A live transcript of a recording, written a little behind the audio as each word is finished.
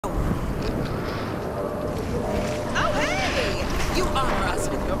honor us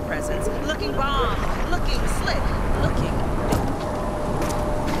with your presence. Looking bomb, looking slick, looking...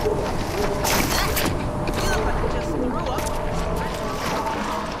 I feel like I just threw up.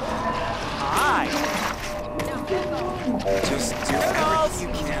 Hi! Just do everything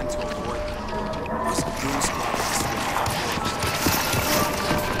you can to avoid them. This goon squad is really outforced.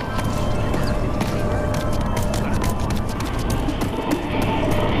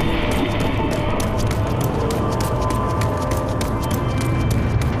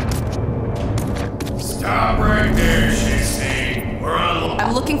 Stop right there, Shixie. We're on...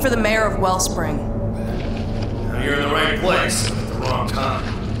 I'm looking for the mayor of Wellspring. Now you're in the right place, but at the wrong time.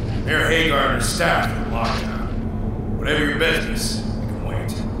 Mayor Hagar and her staff are in lockdown. Whatever your business, you can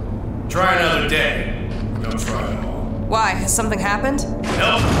wait. Try another day. Don't try at all. Why? Has something happened?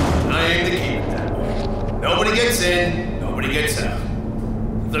 Nope. I aim to keep it that way. Nobody gets in, nobody gets out.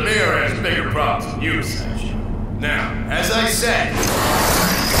 The mayor has bigger problems than you, essentially. Now, as I said...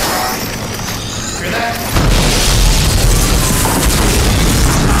 Hear that?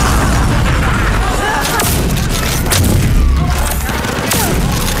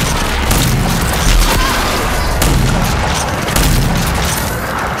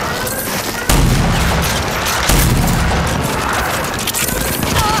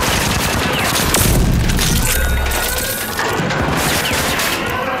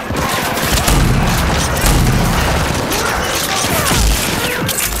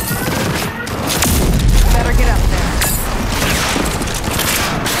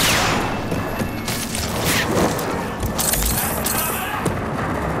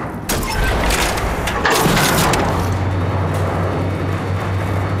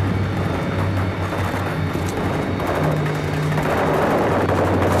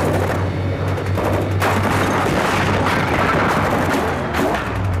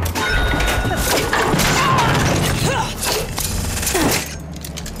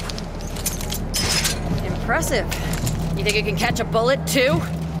 You think you can catch a bullet, too?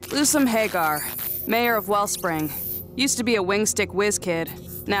 Lusum Hagar, mayor of Wellspring. Used to be a wingstick whiz kid.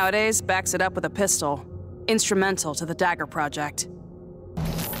 Nowadays, backs it up with a pistol. Instrumental to the Dagger Project.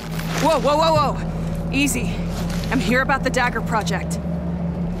 Whoa, whoa, whoa, whoa! Easy. I'm here about the Dagger Project.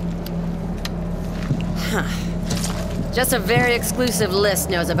 Huh. Just a very exclusive list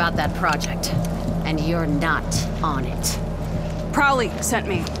knows about that project. And you're not on it. Prowley sent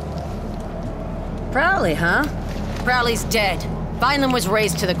me. Prowley, huh? Prowley's dead. Vineland was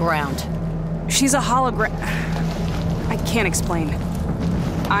razed to the ground. She's a hologram. I can't explain.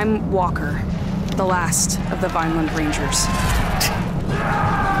 I'm Walker, the last of the Vineland Rangers.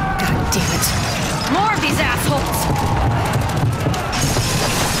 God damn it. More of these assholes!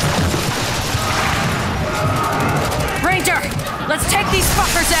 Ranger! Let's take these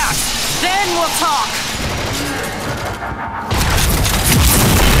fuckers out! Then we'll talk!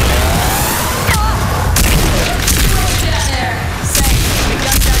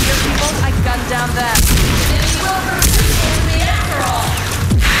 I gunned down that. Then you will participate me after all.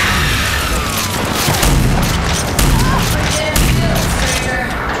 Forget skills, stranger.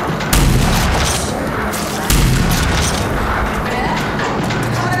 Yeah?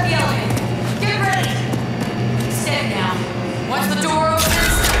 How about yelling? Get ready. Stay now. Once the door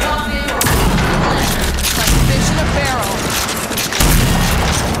opens, walk in or Like fish in a barrel.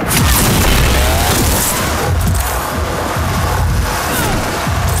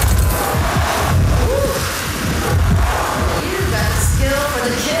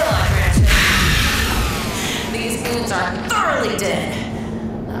 Are thoroughly dead.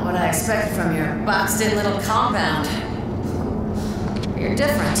 Not what I expected from your boxed-in little compound. You're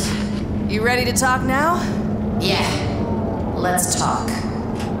different. You ready to talk now? Yeah. Let's talk.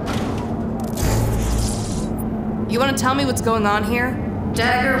 You want to tell me what's going on here?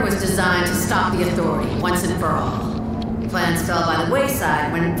 Dagger was designed to stop the Authority once and for all. Plans fell by the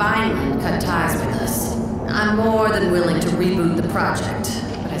wayside when Vineland cut ties with us. I'm more than willing to reboot the project,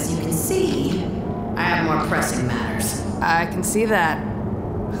 but as you can see, I have more pressing matters. I can see that.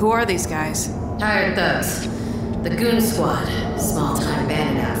 Who are these guys? Hired thugs. The Goon Squad. Small-time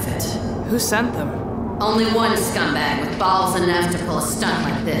bandit outfit. Who sent them? Only one scumbag with balls enough to pull a stunt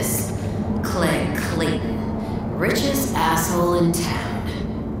like this. Clegg Clayton. Richest asshole in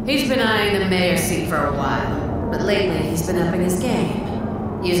town. He's been eyeing the mayor's seat for a while, but lately he's been upping his game.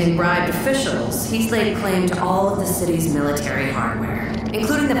 Using bribed officials, he's laid claim to all of the city's military hardware,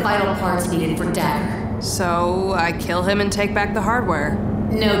 including the vital parts needed for Dagger. So, I kill him and take back the hardware.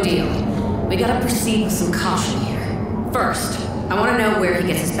 No deal. We gotta proceed with some caution here. First, I want to know where he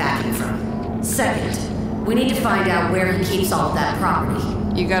gets his backing from. Second, we need to find out where he keeps all of that property.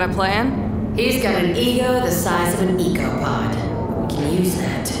 You got a plan? He's got an ego the size of an ecopod. We can use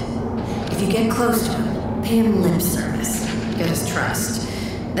that. If you get close to him, pay him lip service, get his trust.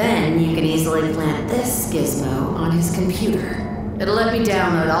 Then you can easily plant this gizmo on his computer. It'll let me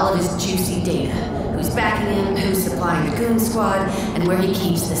download all of his juicy data. Who's backing him, who's supplying the goon squad, and where he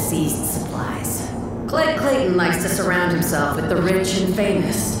keeps the seized supplies. Clegg Clayton likes to surround himself with the rich and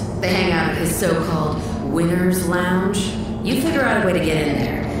famous. They hang out at his so-called Winner's Lounge. You figure out a way to get in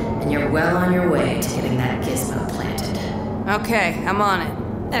there, and you're well on your way to getting that gizmo planted. Okay, I'm on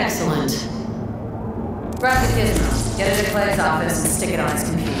it. Excellent. Grab the gizmo, get it to Clegg's office, and stick it on his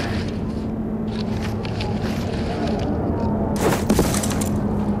computer.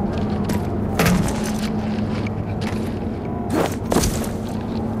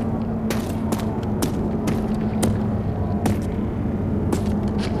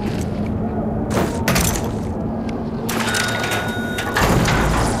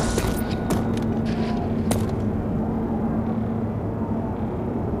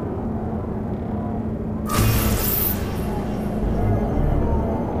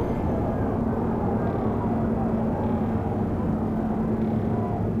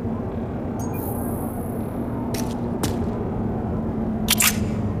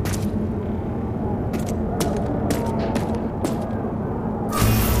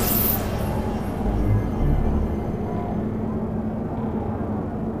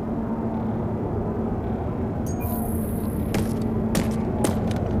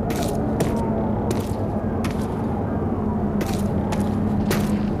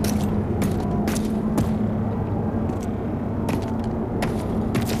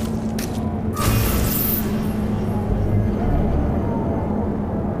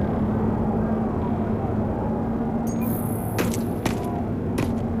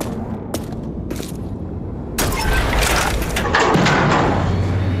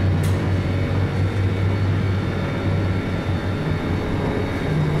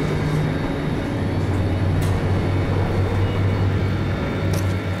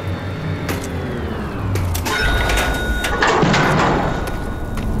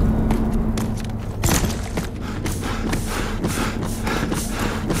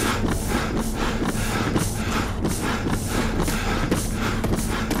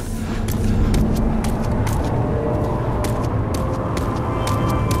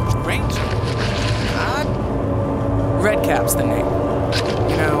 Redcap's the name.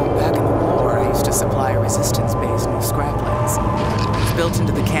 You know, back in the war, I used to supply a resistance base near Scraplands. It was built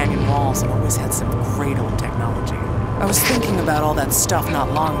into the canyon walls and always had some great old technology. I was thinking about all that stuff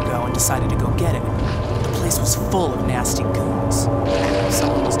not long ago and decided to go get it. The place was full of nasty goons.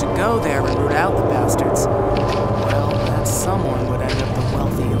 Someone was to go there and root out the bastards. Well, that someone would end up the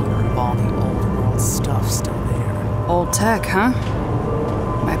wealthy owner of all the old world stuff still there. Old tech, huh?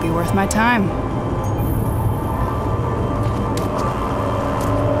 Might be worth my time.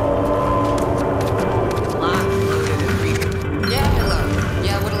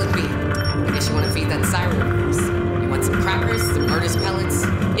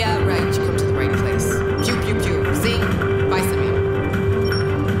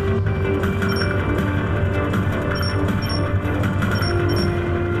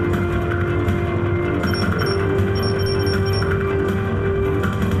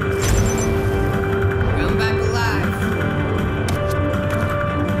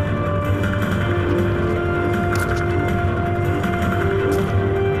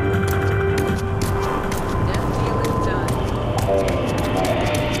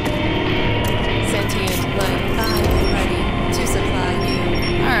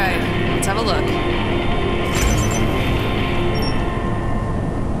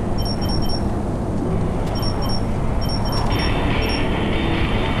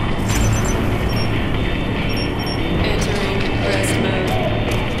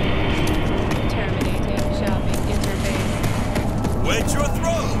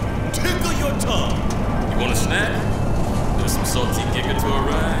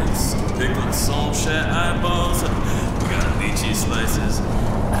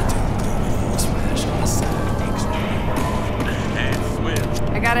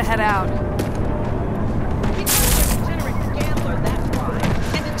 Gotta head out.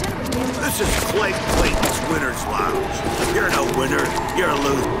 This is Clegg Clayton's Winner's Lounge. You're no winner, you're a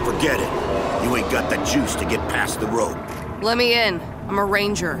loser. Forget it. You ain't got the juice to get past the rope. Let me in. I'm a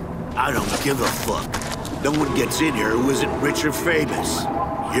ranger. I don't give a fuck. No one gets in here who isn't rich or famous.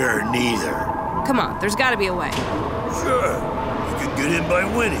 You're neither. Come on, there's gotta be a way. Sure. You can get in by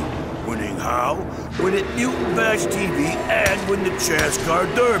winning. Winning how? Win at Mutant Bash TV and win the Chascar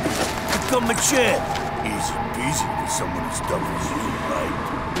Derby. Become a champ. Easy peasy for someone as dumb as you,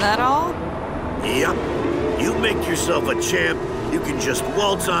 right? That all? Yep. You make yourself a champ, You can just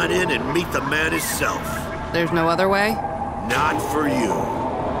waltz on in and meet the man himself. There's no other way? Not for you.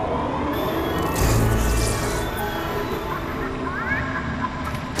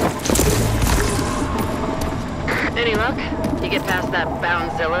 Any luck? You get past that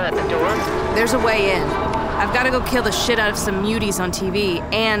Boundzilla at the door? There's a way in. I've got to go kill the shit out of some muties on TV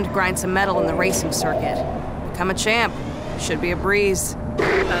and grind some metal in the racing circuit. Become a champ. Should be a breeze.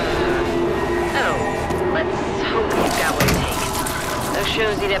 Let's hope he's got what it takes. Those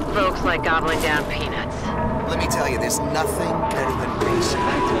shows eat up folks like gobbling down peanuts. Let me tell you, there's nothing better than racing.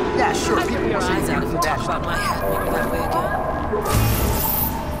 Yeah, sure, people will say Eyes out if you talk about my hat maybe that way again.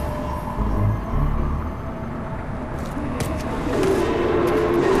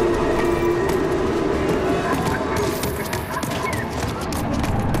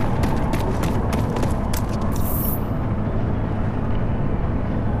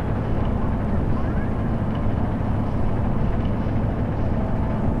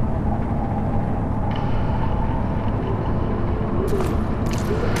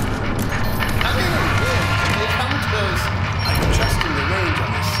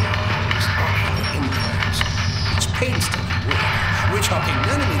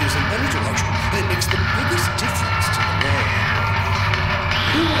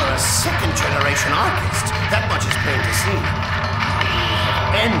 Second-generation artist. That much is plain to see. You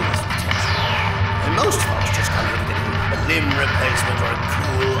have endless potential. And most folks just come here to get a limb replacement or a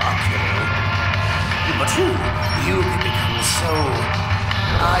cool ocular. But you can become so...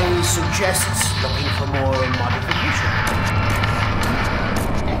 I suggest looking for more modification.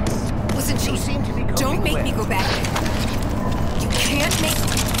 Listen, Chief, don't make me go back there. You can't make...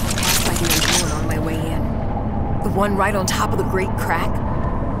 That's by the door on my way in. The one right on top of the Great Crack.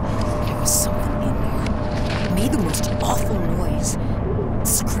 There was something in there. It made the most awful noise.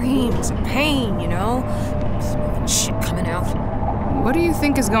 Screams and pain, you know? Smoke and shit coming out. What do you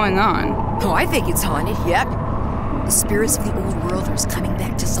think is going on? Oh, I think it's haunted, yep. The spirits of the old worlders coming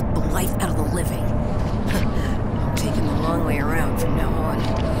back to suck the life out of the living. I'm taking the long way around from now on.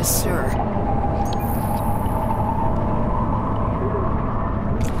 Yes, sir.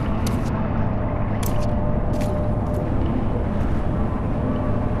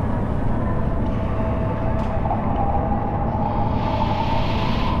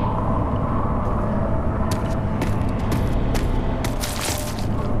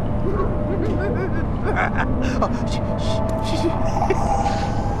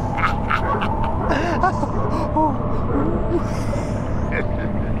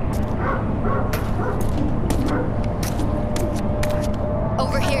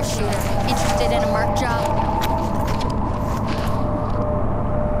 Over here, shooter. Interested in a merc job?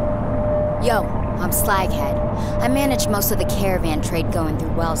 Yo, I'm Slaghead. I manage most of the caravan trade going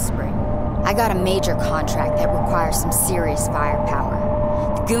through Wellspring. I got a major contract that requires some serious firepower.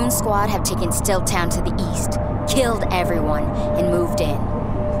 The Goon Squad have taken Stilltown to the east, killed everyone, and moved in.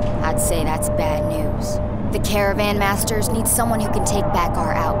 I'd say that's bad news. The Caravan Masters need someone who can take back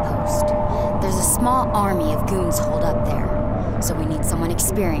our outpost. There's a small army of goons holed up there, so we need someone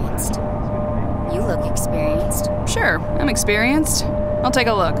experienced. You look experienced. Sure, I'm experienced. I'll take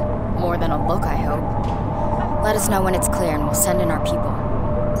a look. More than a look, I hope. Let us know when it's clear and we'll send in our people.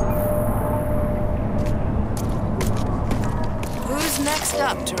 Who's next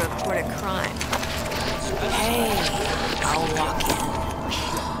up to report a crime? Hey, I'll walk in.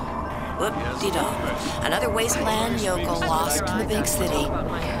 Whoop-de-doo. Another wasteland yokel lost in the big city.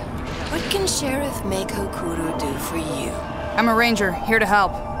 What can Sheriff Mako Kuru do for you? I'm a ranger, here to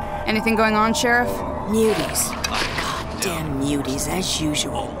help. Anything going on, Sheriff? Muties. Goddamn muties, as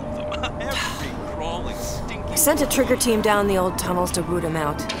usual. I sent a trigger team down the old tunnels to root them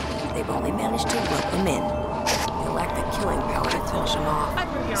out. They've only managed to root them in. They lack the killing power to finish them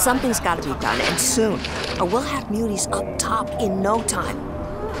off. Something's got to be done, and soon, or we'll have muties up top in no time.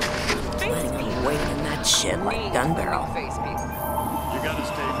 Planning on waiting in that shit like gun barrel. You gotta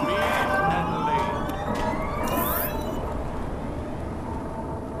stay mean and lean.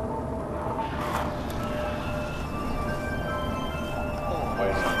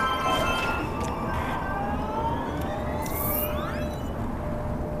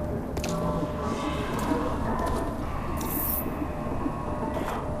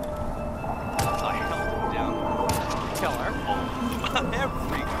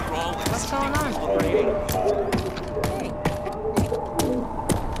 What's going on? Hey,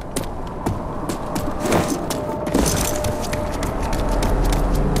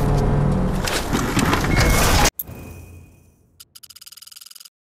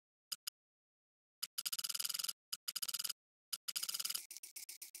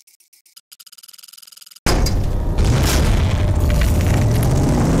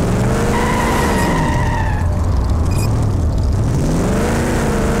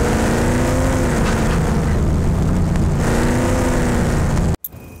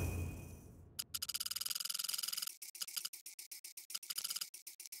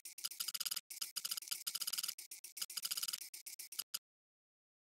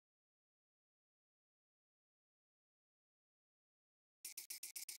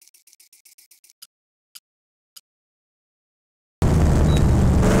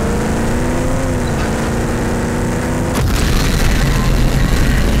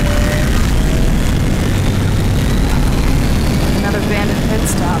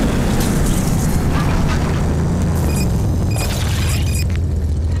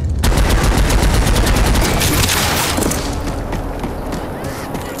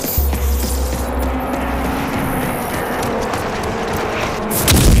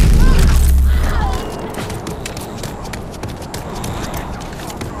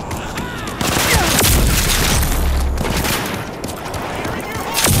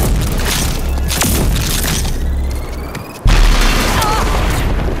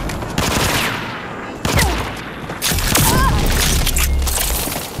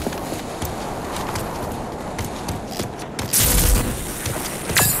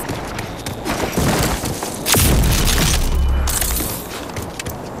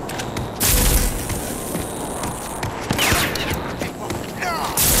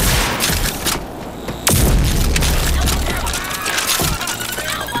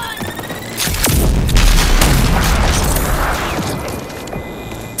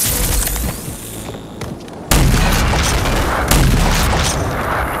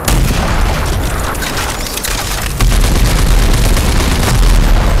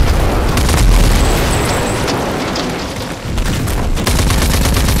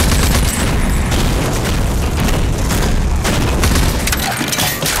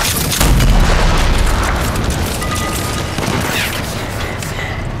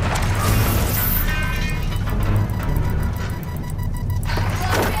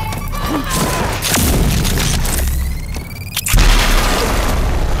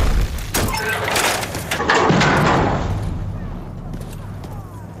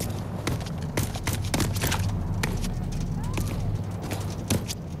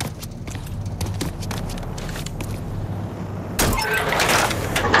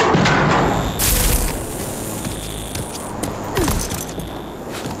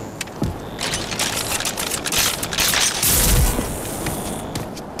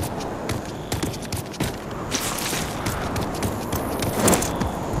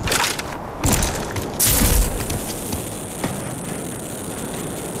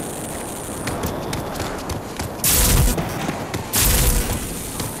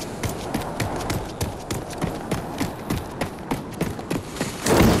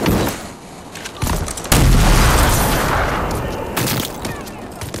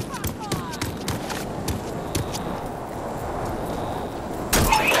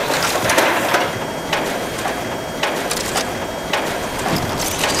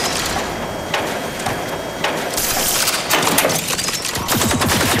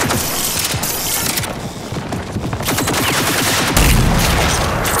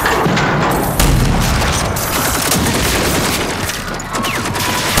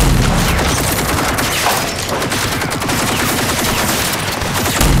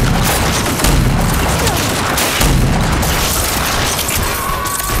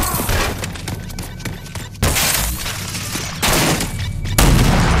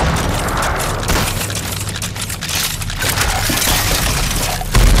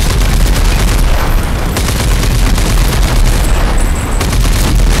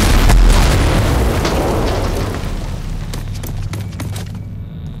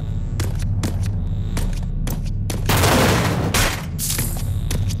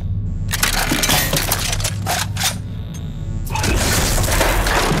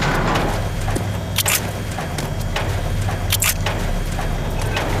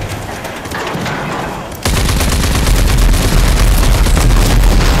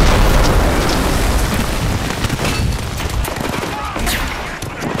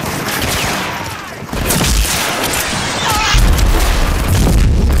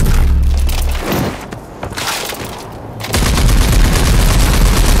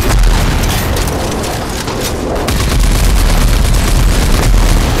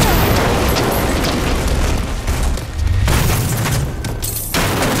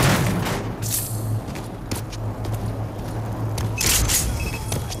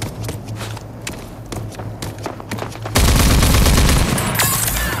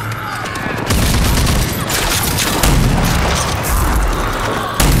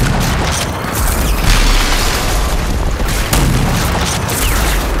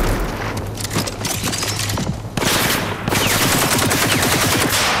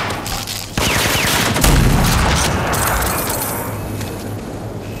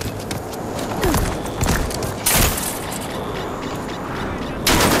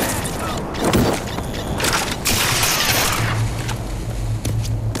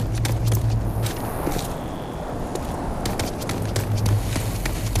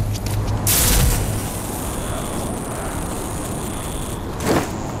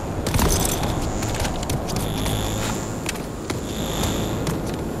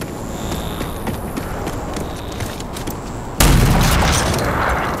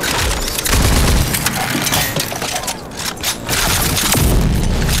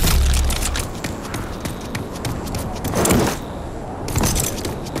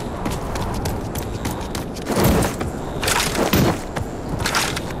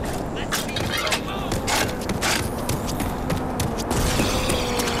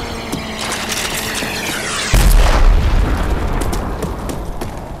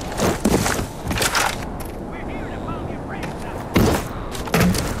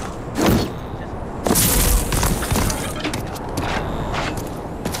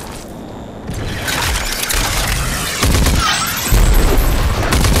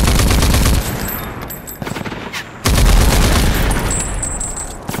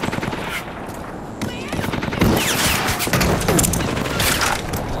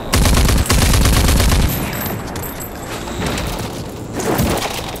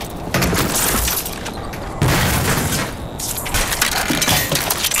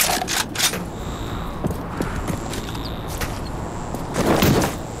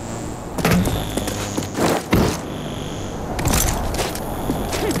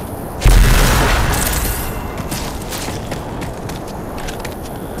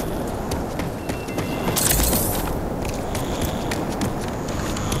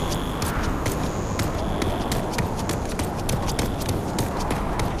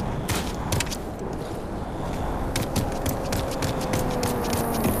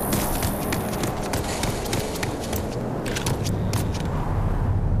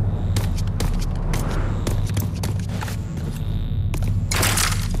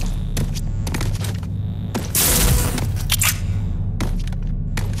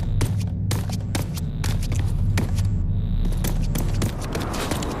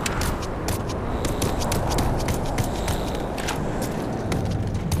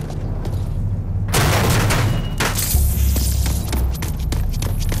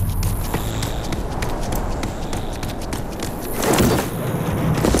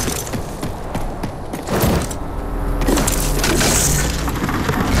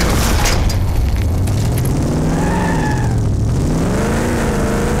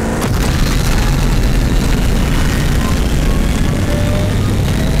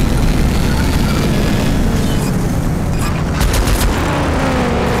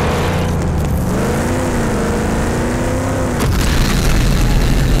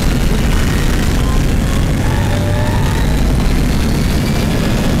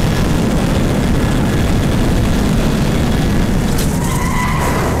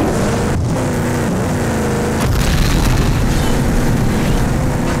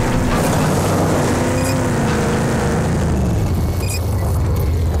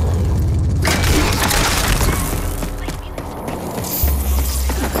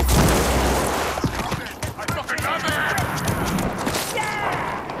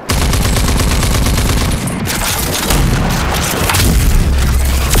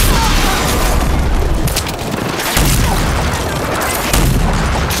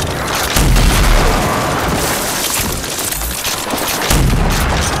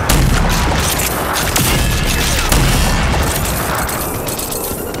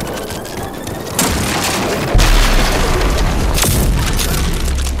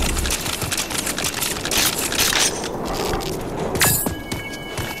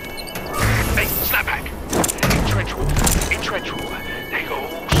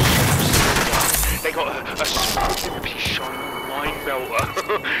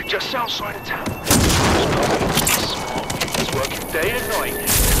 Just outside of town. He's working day and night to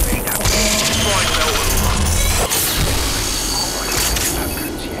make that fine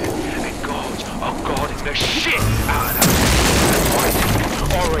and guards are guarding the shit out of that.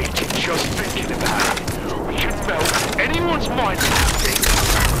 Already just thinking about it. We can melt anyone's mind with that thing.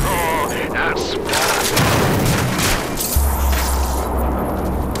 Oh, that's fun.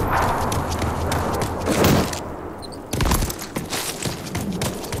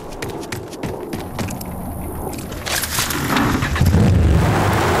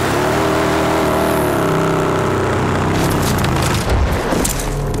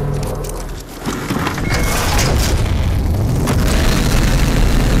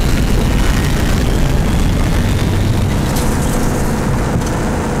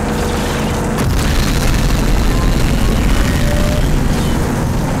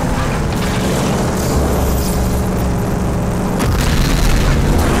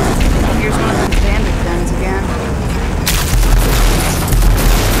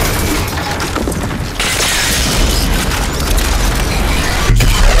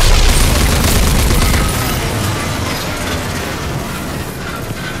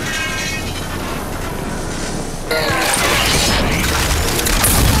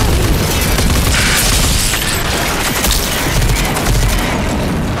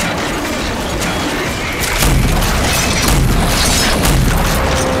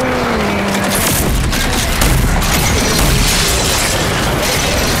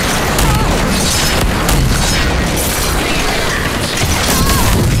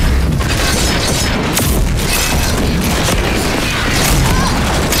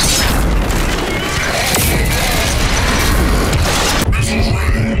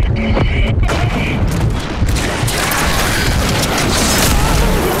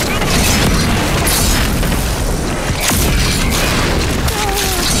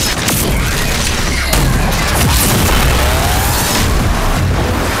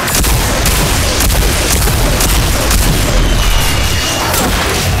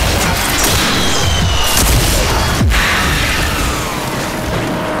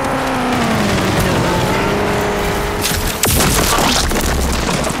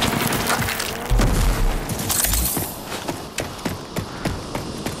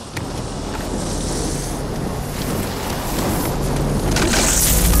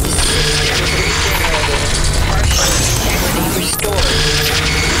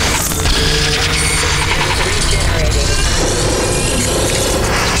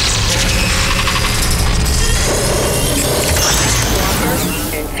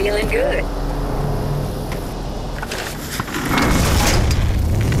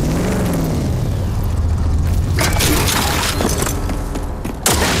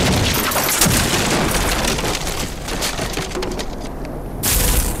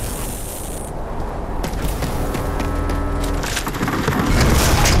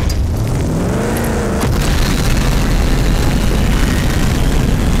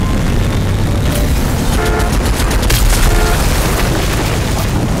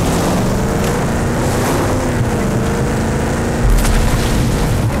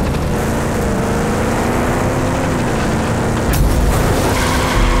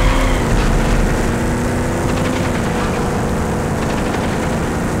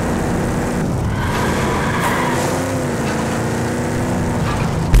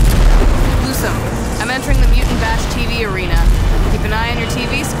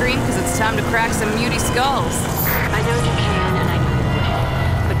 time to crack some muty skulls. I know you can, and I know you will.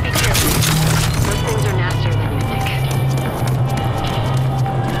 But be careful. Those things are nastier than you think.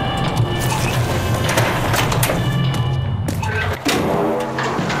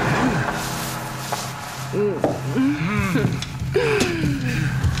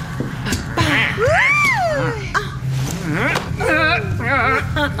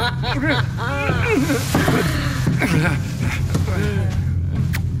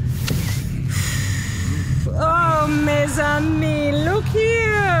 Oh, mes amis, look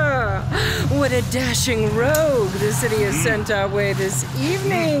here! What a dashing rogue the city has sent our way this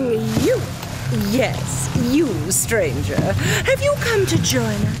evening. You, yes, you, stranger. Have you come to join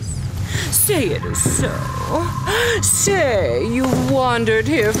us? Say it is so. Say you've wandered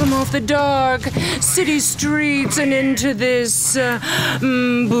here from off the dark city streets and into this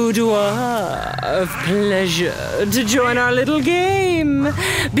boudoir of pleasure to join our little game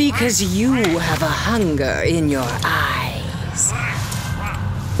because you have a hunger in your eyes.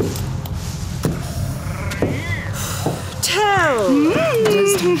 Tell me.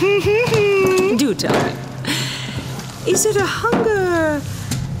 Do tell me. Is it a hunger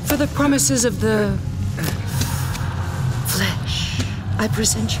for the promises of the flesh I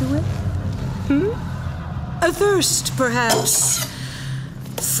present you with? A thirst, perhaps,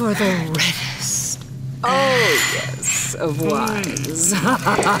 for the reddest. Oh, yes, of wines.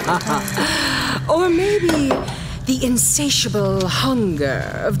 Or maybe the insatiable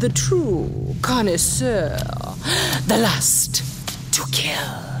hunger of the true connoisseur, the lust to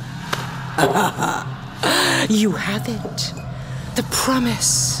kill. You have it, the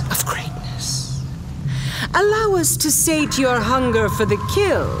promise of greatness. Allow us to sate your hunger for the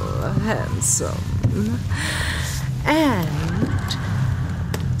kill, handsome. And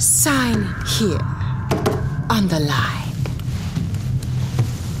sign here on the line.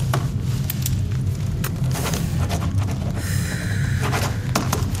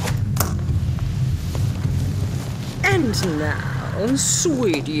 And now,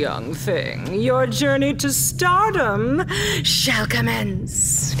 sweet young thing, your journey to stardom shall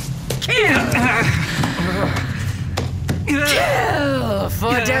commence. Kill! Kill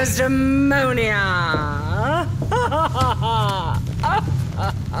for Desdemonia!